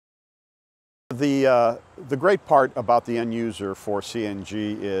The great part about the end user for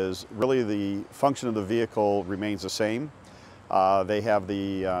CNG is really the function of the vehicle remains the same. They have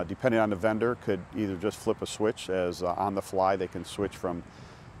the, depending on the vendor, could either just flip a switch as on the fly. They can switch from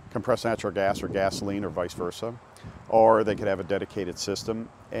compressed natural gas or gasoline or vice versa. Or they could have a dedicated system.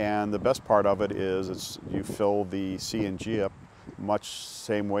 And the best part of it is you fill the CNG up much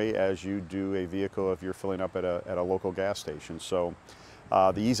same way as you do a vehicle if you're filling up at a local gas station. So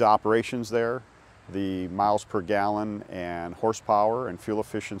the ease of operations there, the miles per gallon and horsepower and fuel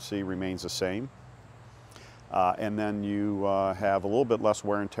efficiency remains the same. And then you have a little bit less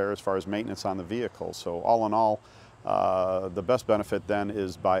wear and tear as far as maintenance on the vehicle. So all in all, the best benefit then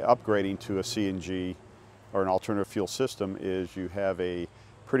is by upgrading to a CNG or an alternative fuel system is you have a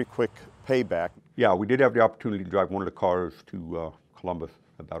pretty quick payback. Yeah, we did have the opportunity to drive one of the cars to Columbus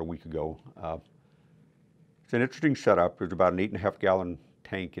about a week ago. It's an interesting setup. There's about an 8.5 gallon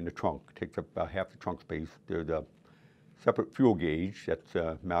tank in the trunk. It takes up about half the trunk space. There's a separate fuel gauge that's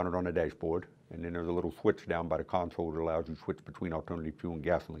mounted on the dashboard. And then there's a little switch down by the console that allows you to switch between alternative fuel and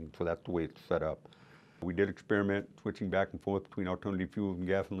gasoline. So that's the way it's set up. We did experiment switching back and forth between alternative fuels and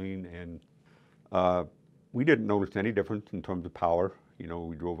gasoline, and we didn't notice any difference in terms of power. You know,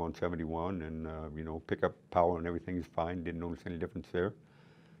 we drove on 71 and, you know, pickup power and everything is fine. Didn't notice any difference there.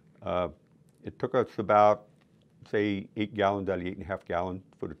 It took us about, say, 8 gallons out of the 8.5 gallons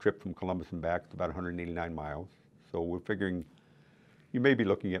for the trip from Columbus and back. It's about 189 miles. So we're figuring you may be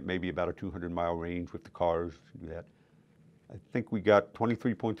looking at maybe about a 200-mile range with the cars to do that. I think we got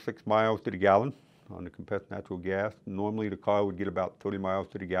 23.6 miles to the gallon on the compressed natural gas. Normally the car would get about 30 miles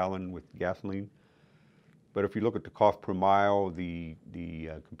to the gallon with gasoline. But if you look at the cost per mile, the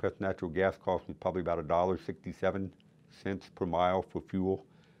compressed natural gas cost was probably about $1.67 per mile for fuel.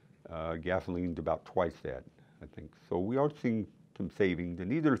 Gasoline's about twice that, I think. So we are seeing some savings, and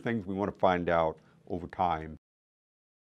these are the things we want to find out over time.